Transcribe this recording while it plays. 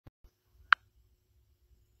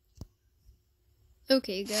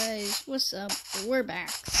Okay guys, what's up? We're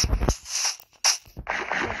back.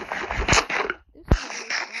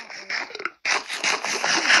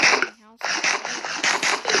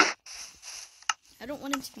 I don't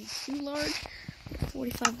want it to be too large,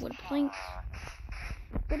 45 wood planks,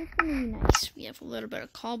 but it's gonna be nice. We have a little bit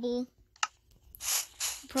of cobble.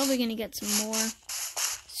 We're probably gonna get some more.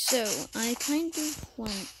 So I kind of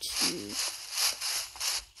want to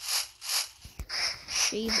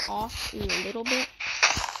shave off a little bit.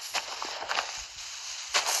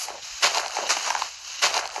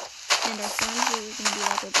 And our farm is gonna be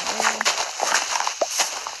like over there.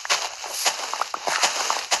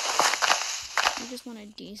 I just want a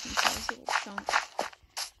decent sized little chunk.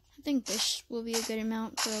 I think this will be a good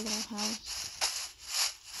amount for a little house.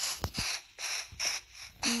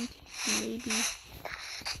 And maybe.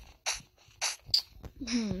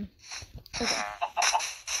 Okay.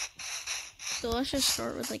 So let's just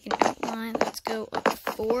start with like an outline. Let's go up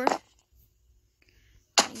 4.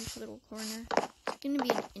 Each little corner. It's gonna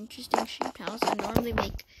be an interesting shaped house. I normally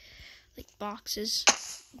make like boxes,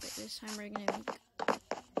 but this time we're gonna make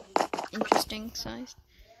interesting sized.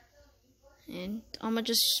 And I'm gonna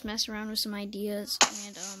just mess around with some ideas,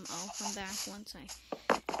 and I'll come back once I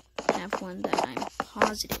have one that I'm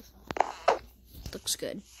positive looks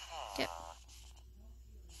good.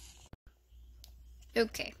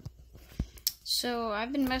 Okay. So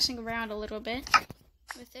I've been messing around a little bit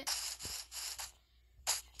with it.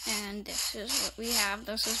 And this is what we have.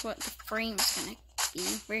 This is what the frame's gonna be.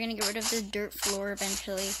 We're gonna get rid of the dirt floor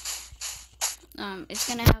eventually. It's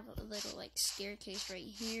gonna have a little like staircase right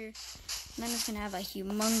here. And then it's gonna have a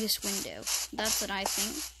humongous window. That's what I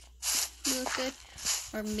think will look good.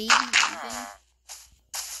 Or maybe even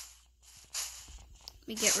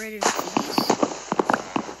we get rid of these.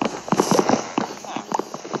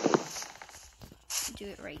 Do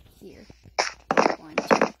it right here. 1, 2,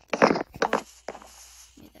 3, 4.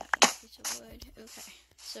 Made that piece of wood. Okay,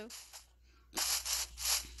 so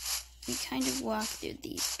we kind of walk through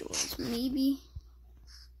these doors. Maybe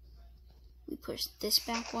we push this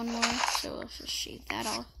back one more, so let's just shave that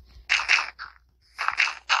off.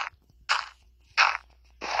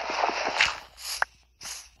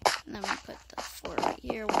 And then we put the 4 right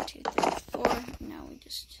here. 1, 2, 3, 4. Now we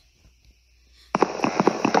just.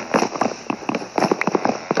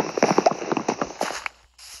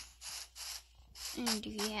 And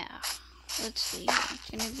yeah, let's see. It's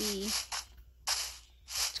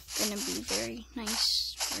gonna be very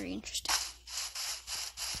nice, very interesting.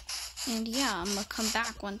 And yeah, I'm gonna come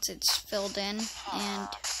back once it's filled in, and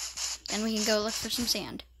then we can go look for some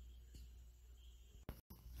sand.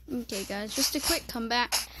 Okay guys, just a quick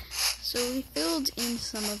comeback. So we filled in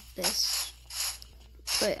some of this,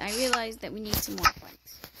 but I realized that we need some more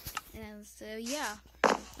planks. And so yeah,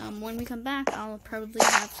 when we come back, I'll probably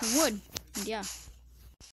have some wood. And yeah.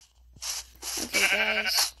 Okay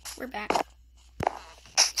guys, we're back.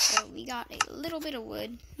 So we got a little bit of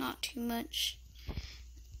wood, not too much.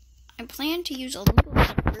 I plan to use a little bit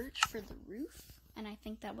of birch for the roof, and I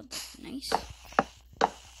think that would look nice.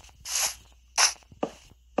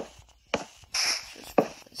 Just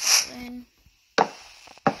put this in.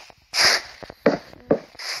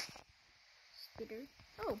 Spitter.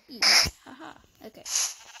 Oh, bees. Haha. Okay.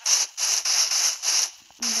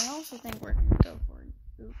 And I also think we're gonna go for it.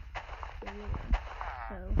 Oops.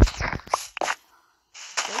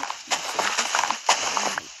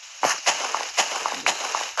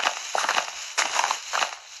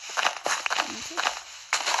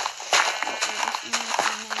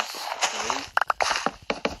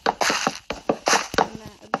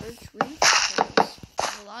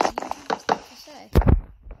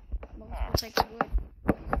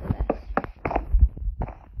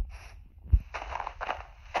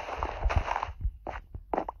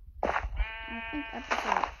 I think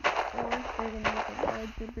episode 4, we're going to make a bed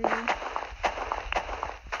debris.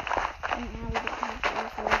 And now we don't have to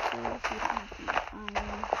resources, we don't have to make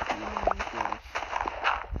iron,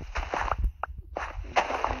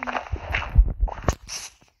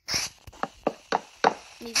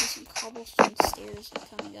 maybe some cobblestone stairs are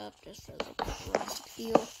coming up just for the rustic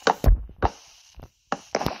feel.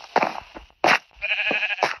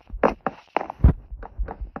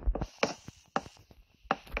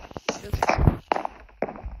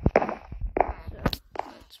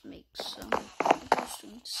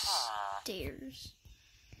 Stairs.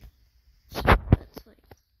 So that's like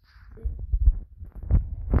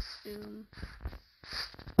boom.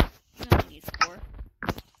 We only need 4.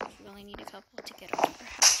 We only need a couple to get up to our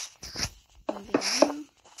house. Moving.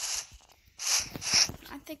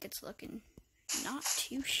 I think it's looking not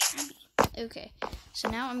too shabby. Okay, so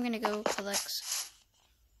now I'm gonna go collect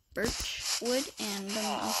birch wood, and then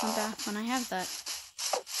I'll come back when I have that.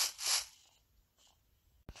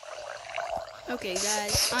 Okay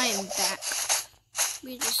guys, I am back.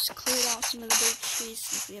 We just cleared out some of the birch trees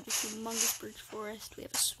since we have a humongous birch forest. We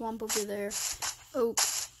have a swamp over there, oak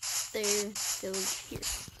there, village here.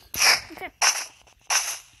 Okay.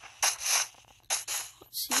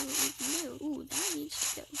 Let's see what we can do. Ooh, that needs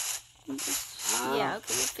to go. Yeah,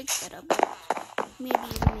 okay, we'll fix that up. Maybe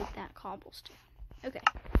even make that cobblestone. Okay.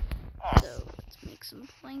 So, let's make some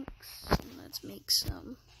planks, and let's make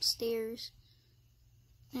some stairs,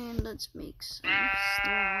 and let's make some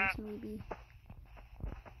slabs, maybe.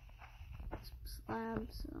 Some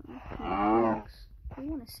slabs, logs. We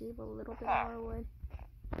want to save a little bit of our wood.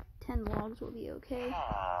 10 logs will be okay.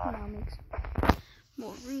 And I'll make some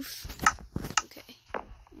more roof. Okay.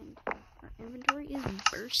 And our inventory is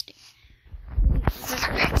bursting. We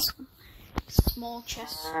have some small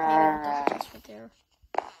chests, maybe a double chest right there.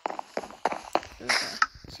 Okay,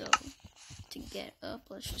 so to get up,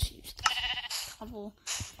 let's just use the cobble,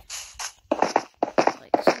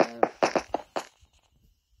 like so.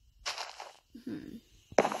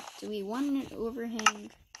 Do we want an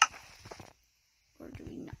overhang, or do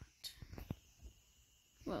we not?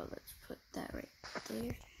 Well, let's put that right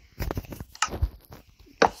there.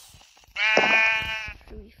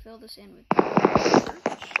 Do we fill this in with birch?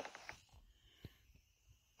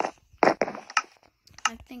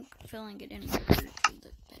 I think filling it in with birch would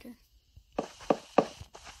look better.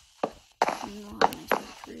 And we'll have a nice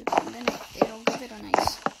birch roof, and then it'll give it a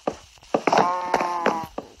nice...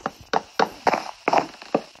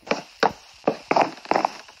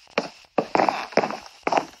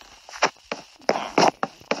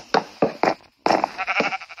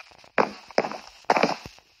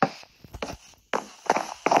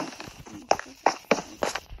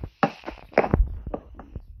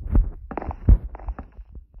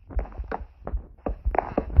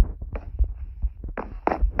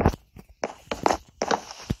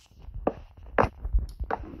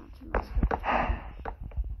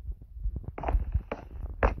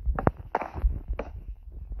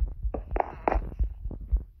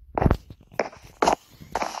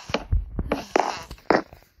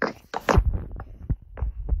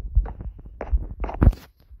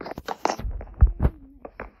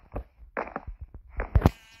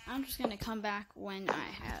 I'm just gonna come back when I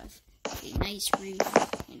have a nice roof,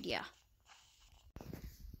 and yeah.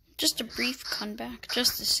 Just a brief comeback,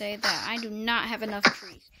 just to say that I do not have enough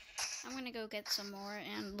trees. I'm gonna go get some more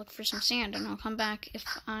and look for some sand, and I'll come back if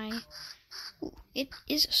I... Ooh, it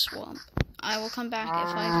is a swamp. I will come back if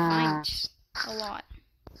I find a lot.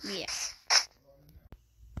 Yeah.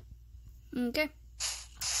 Okay.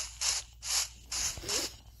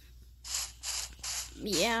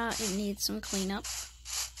 Yeah, it needs some cleanup.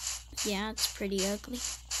 Yeah, it's pretty ugly.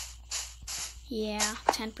 Yeah,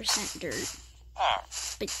 10% dirt.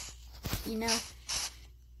 But, you know,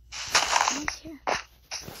 I don't care.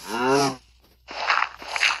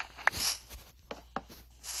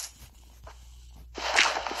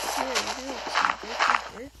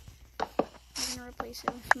 Here. I'm gonna replace it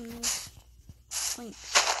with some nice planks.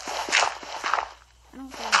 I don't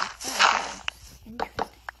think that's interesting.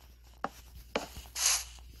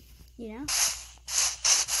 You know?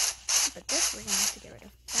 But this we're gonna have to get rid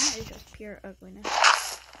of. That is just pure ugliness.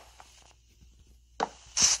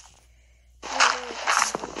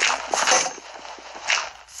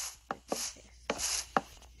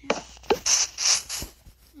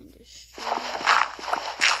 And destroy.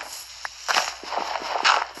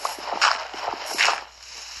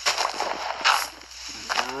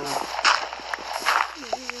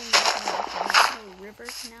 River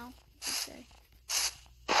canal, you could say.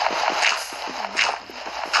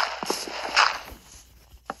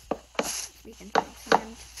 We can find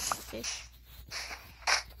sand, fish.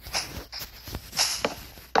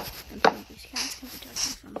 And some of these cats can protect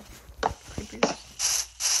me from creepers.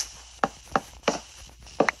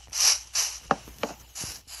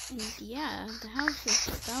 And yeah, the house is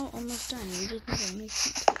about almost done. We just need to make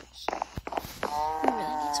some tools. We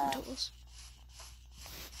really need some tools.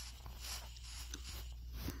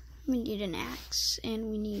 We need an axe, and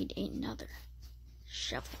we need another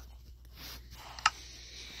shovel.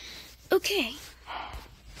 Okay.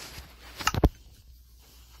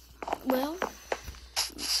 Well,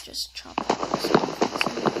 let's just chop all this off.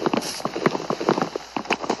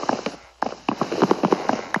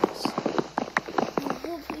 The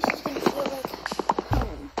whole place is gonna feel like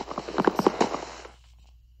home.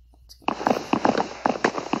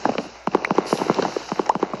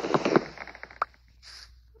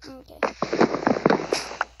 Okay.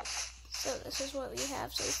 So this is what we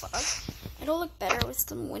have so far. It'll look better with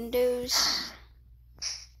some windows.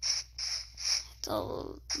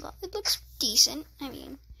 It looks decent. I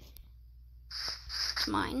mean, it's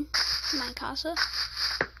my casa.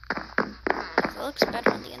 It looks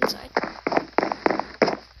better on the inside.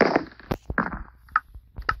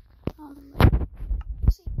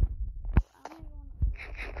 Let's see.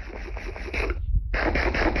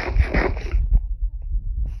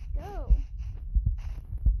 Go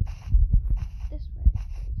this way.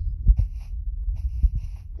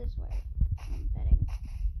 This way. I'm betting.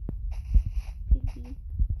 Piggy.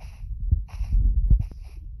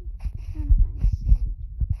 Trying to find seed.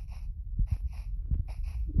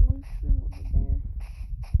 Mushroom over there.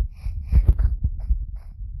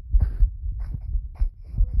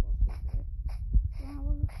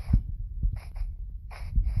 Flowers.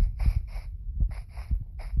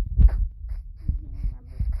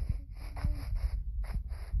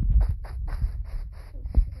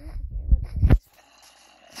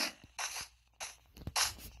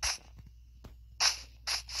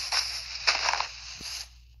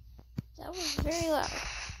 That was very loud.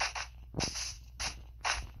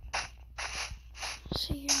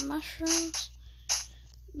 See here, mushrooms.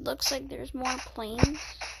 Looks like there's more planes.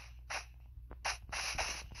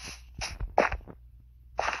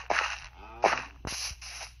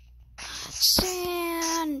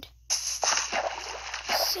 Sand!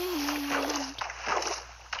 Sand!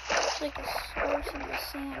 It's like a source of the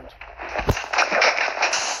sand.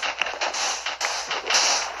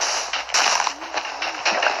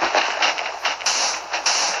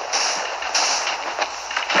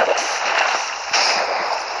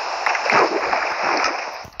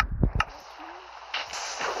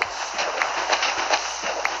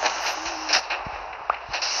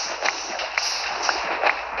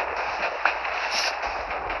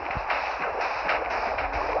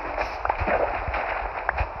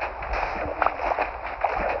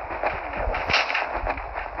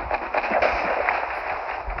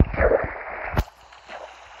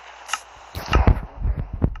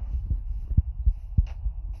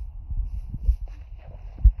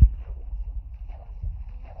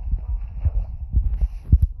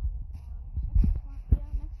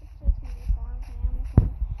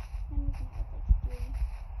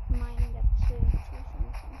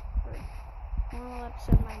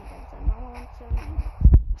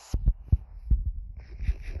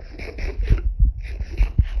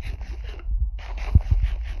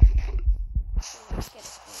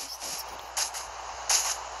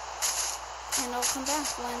 And I'll come back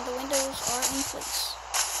when the windows are in place.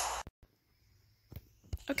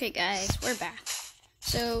 Okay guys, we're back.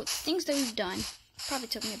 So, things that we've done, probably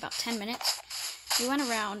took me about 10 minutes. We went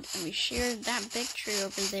around and we sheared that big tree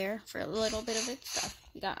over there for a little bit of its stuff.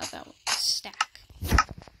 We got about a stack.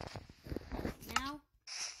 Now,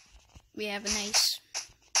 we have a nice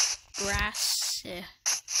grassy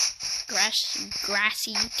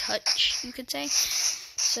touch, you could say.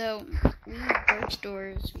 So, we have birch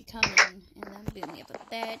doors, we come in, and then boom, we have a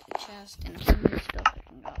bed, a chest, and a few more stuff I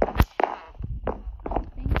can go. I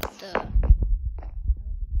think the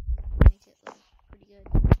makes it look pretty good.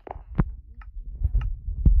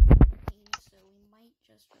 So we might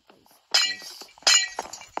just replace this.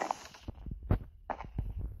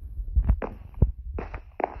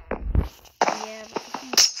 Yeah, but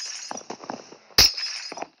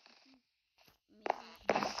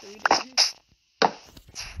I think maybe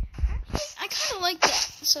I kind of like that.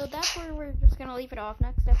 So that's where we're just gonna leave it off.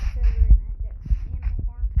 Next episode, we're gonna get animal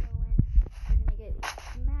farms going. We're gonna get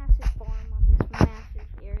a massive farm on this massive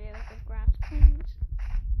area of grass plains.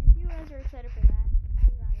 And if you guys are excited for that,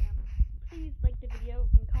 as I am, please like the video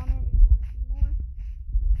and comment if you want to see more.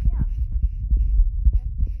 And yeah,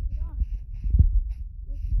 that's gonna leave it off.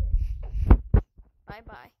 Wish you wish. Bye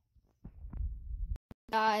bye.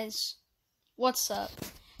 Guys, what's up?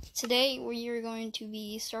 Today we are going to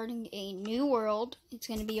be starting a new world. It's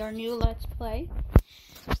going to be our new Let's Play.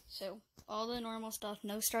 So, all the normal stuff.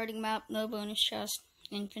 No starting map, no bonus chest,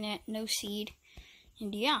 infinite, no seed.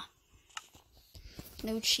 And yeah.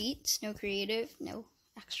 No cheats, no creative, no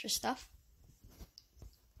extra stuff.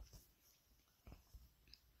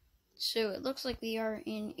 So, it looks like we are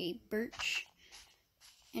in a birch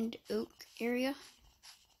and oak area.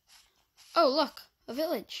 Oh, look! A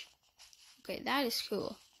village. Okay, that is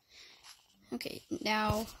cool. Okay,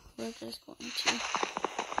 now we're just going to,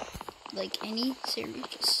 like any series,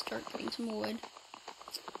 just start getting some wood.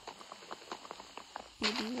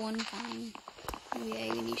 Maybe one pine.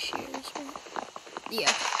 Yeah, we need shears, right?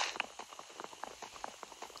 Yeah.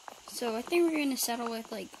 So I think we're gonna settle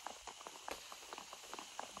with like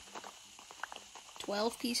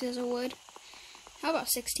 12 pieces of wood. How about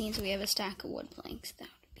 16 so we have a stack of wood planks? That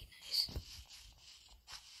would be nice.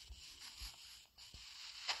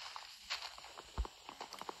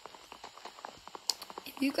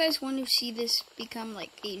 If you guys want to see this become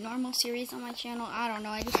like a normal series on my channel, I don't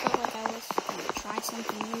know, I just felt like I was going to try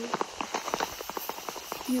something new.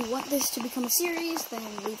 If you want this to become a series, then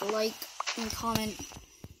leave a like and comment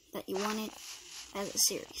that you want it as a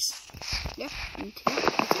series. Yeah, me too.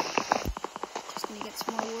 Just gonna get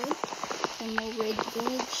some more wood, then we'll raid the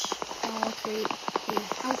village, and I'll create a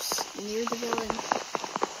house near the village.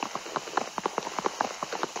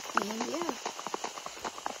 And yeah.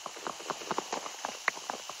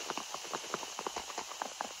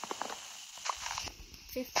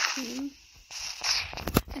 $15.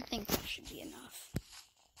 I think that should be enough.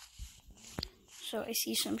 So I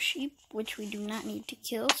see some sheep, which we do not need to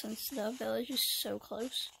kill since the village is so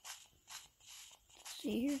close.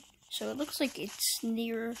 See here? So it looks like it's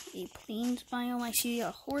near a plains biome. I see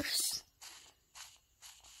a horse.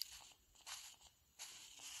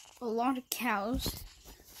 A lot of cows.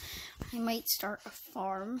 I might start a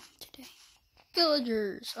farm today.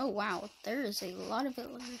 Villagers! Oh wow, there is a lot of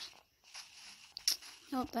villagers.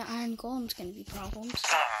 Oh, the iron golem's gonna be problems.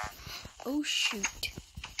 Oh shoot.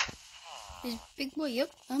 Is big boy, yep,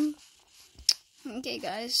 okay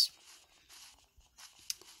guys.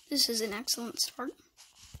 This is an excellent start.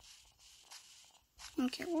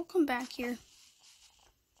 Okay, we'll come back here.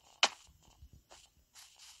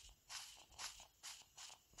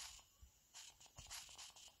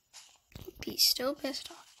 He's still pissed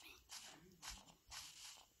off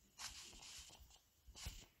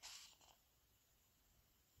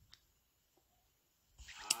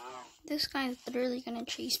at me. This guy's literally gonna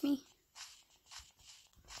chase me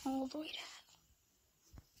all the way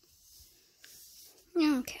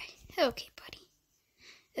down. Okay, okay, buddy.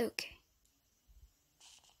 Okay.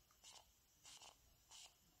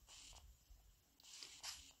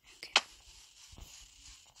 Okay.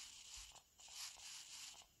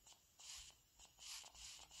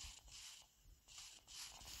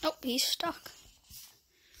 Oh, he's stuck.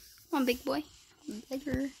 Come on, big boy.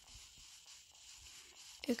 Bigger.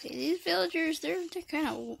 Okay, these villagers, they're kind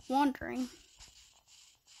of wandering.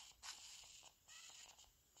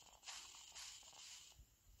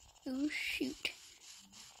 Oh shoot.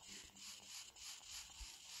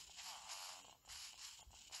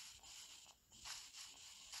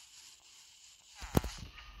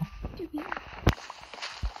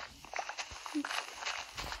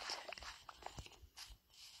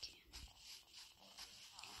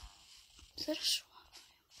 Is that a swamp?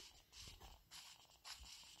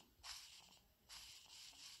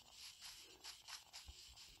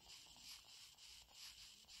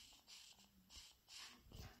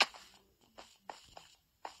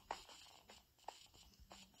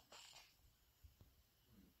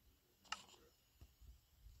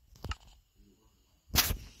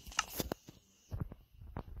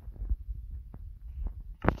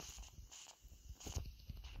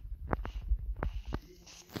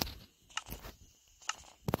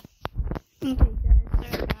 Okay guys,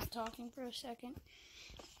 sorry for not talking for a second.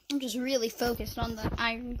 I'm just really focused on the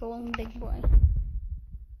iron golem big boy.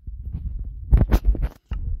 Let's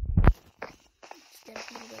get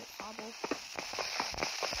a little bit of cobble.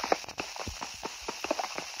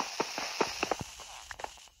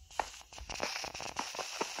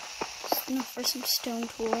 Just enough for some stone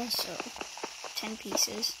tools, so 10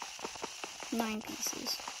 pieces, 9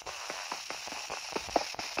 pieces.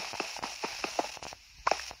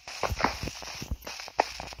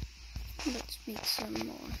 Let's make some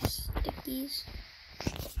more stickies.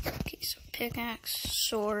 Okay, so pickaxe,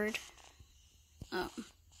 sword,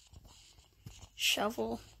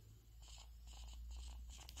 shovel,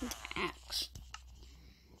 and axe.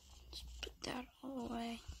 Let's put that all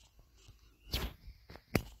away.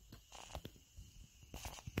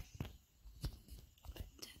 Put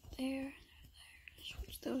that there.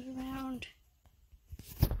 Switch those around.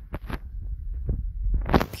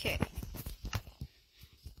 Okay.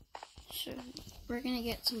 So we're gonna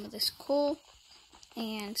get some of this coal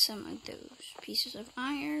and some of those pieces of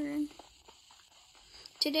iron.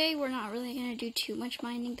 Today we're not really gonna do too much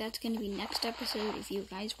mining. That's gonna be next episode if you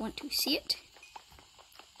guys want to see it.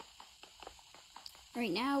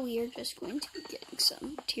 Right now we are just going to be getting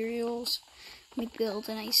some materials. We build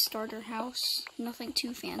a nice starter house. Nothing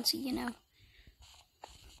too fancy, you know,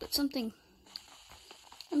 but something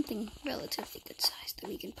relatively good size that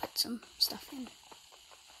we can put some stuff in.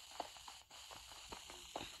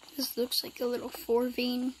 This looks like a little 4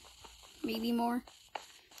 vein, maybe more.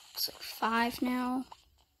 It's like 5 now.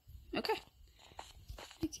 Okay.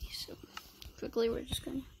 Okay, so quickly we're just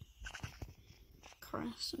gonna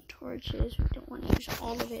some torches. We don't want to use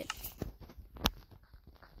all of it.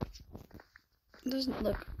 It doesn't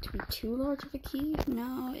look to be too large of a key.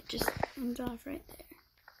 No, it just ends off right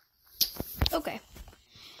there. Okay.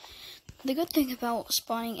 The good thing about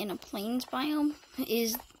spawning in a plains biome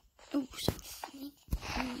is... Oh, some flint.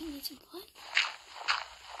 I need some flint.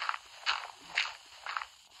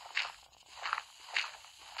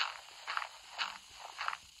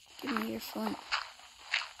 Give me your flint.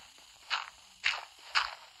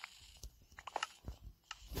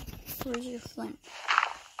 Where's your flint?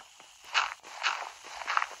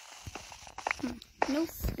 No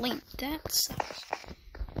flint. That sucks.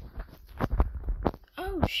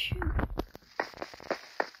 Oh, shoot.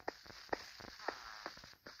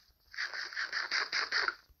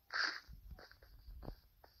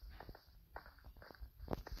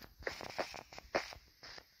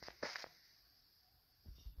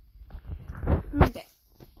 Okay.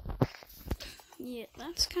 Yeah,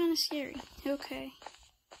 that's kind of scary. Okay.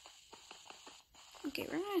 Okay,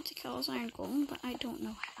 we're gonna have to kill his iron golem, but I don't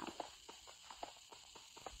know how.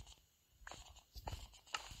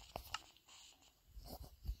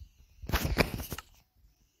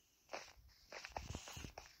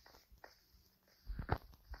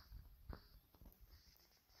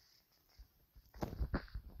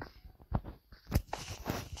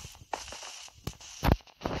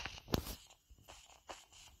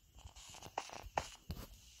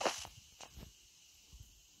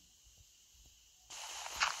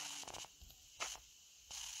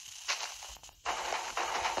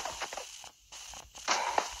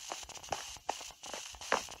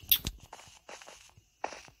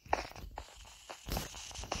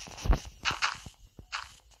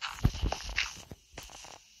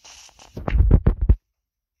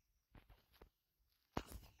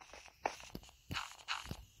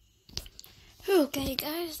 Okay,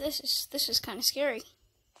 guys, this is kind of scary.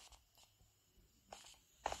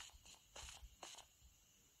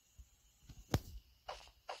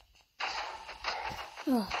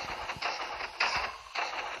 Oh.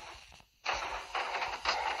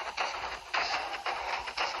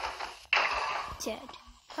 Dead.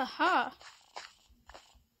 Haha.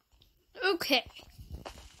 Okay.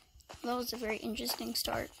 That was a very interesting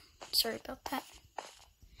start. Sorry about that.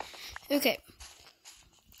 Okay.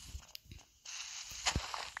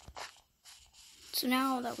 So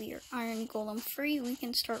now that we are iron golem free, we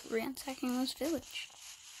can start ransacking this village.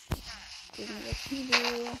 Give me the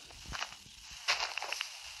people.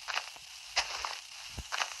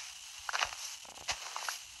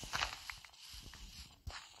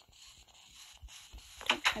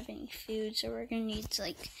 Don't have any food, so we're gonna need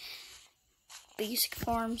like basic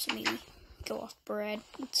farms. Maybe go off bread.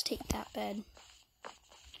 Let's take that bed.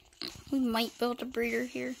 We might build a breeder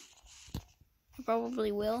here. I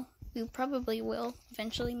probably will. We probably will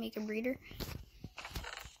eventually make a breeder.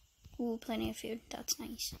 Ooh, plenty of food. That's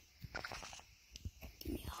nice.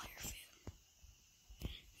 Give me all your food.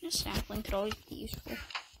 And a sapling could always be useful.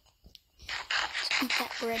 Let's eat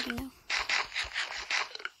that bread, you know.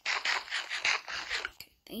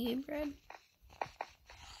 Okay, thank you, bread.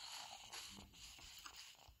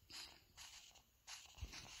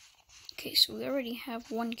 Okay, so we already have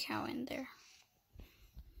one cow in there.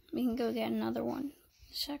 We can go get another one.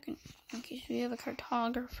 Second. Okay, so we have a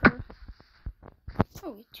cartographer.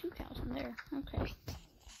 Oh, we have 2 cows in there. Okay.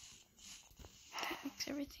 That makes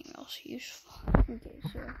everything else useful. Okay,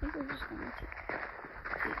 so I think we're just going to take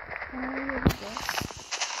all of this.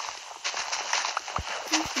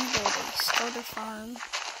 We can build a starter farm.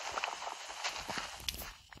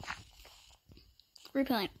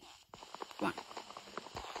 Replant. Come on.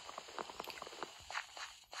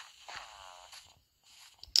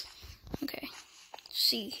 Okay.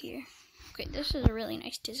 See here. Okay, this is a really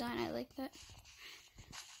nice design. I like that.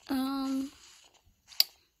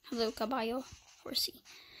 Hello, caballo. Horsey.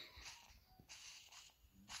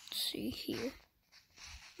 See here.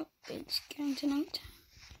 Oh, it's getting to night.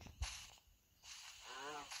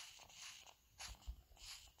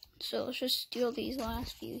 So let's just steal these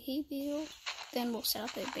last few hay bales. Then we'll set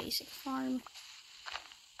up a basic farm.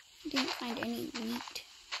 Didn't find any wheat,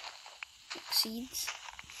 like seeds.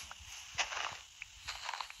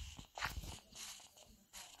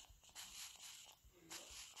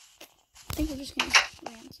 I think we're just gonna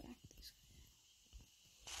ransack this.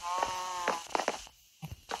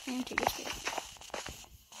 And take a skip.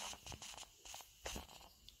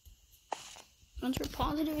 Once we're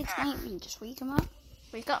positive it's night, we can just wake him up.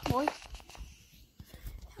 Wake up, boy. Let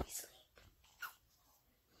me sleep.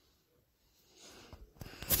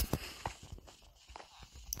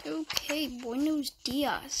 Okay, buenos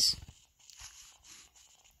dias.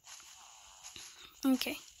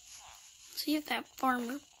 Okay. See if that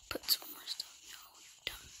farmer puts some more stuff. No, you're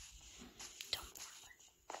dumb. Dumb farmer.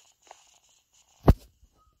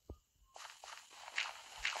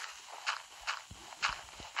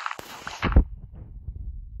 I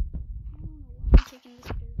don't know why I'm taking this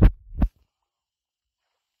dirt.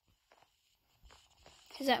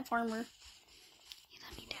 Because that farmer, he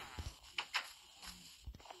let me down.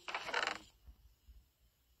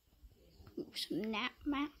 Ooh, some nappy.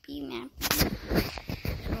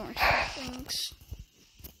 Some more saplings.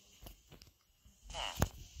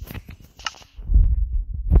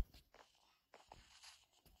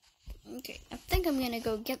 Okay, I think I'm gonna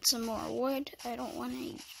go get some more wood. I don't want to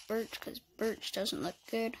use birch because birch doesn't look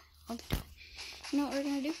good all the time. You know what we're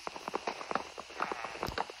gonna do?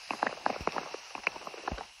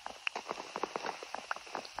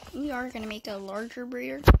 We are gonna make a larger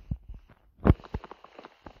breeder. Nice,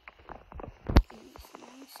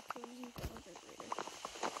 cozy larger breeder.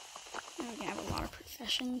 Now we're gonna have a lot of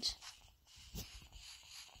professions.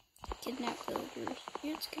 Kidnap villagers.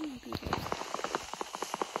 It's gonna be like.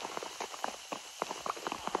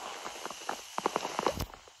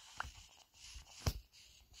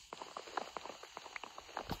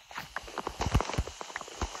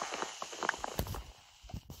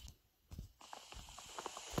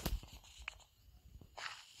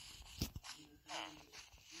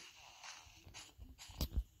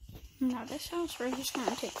 Now this house, we're just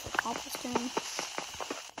gonna take the cobblestone.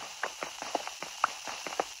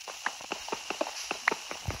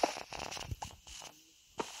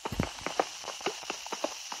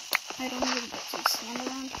 I don't really get some sand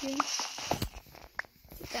around here.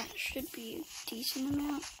 But that should be a decent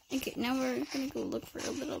amount. Okay, now we're gonna go look for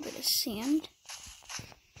a little bit of sand.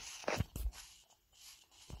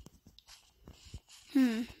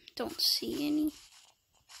 Don't see any.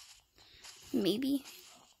 Maybe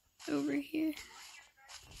over here.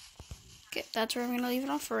 Okay, that's where I'm gonna leave it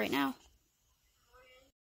off for right now.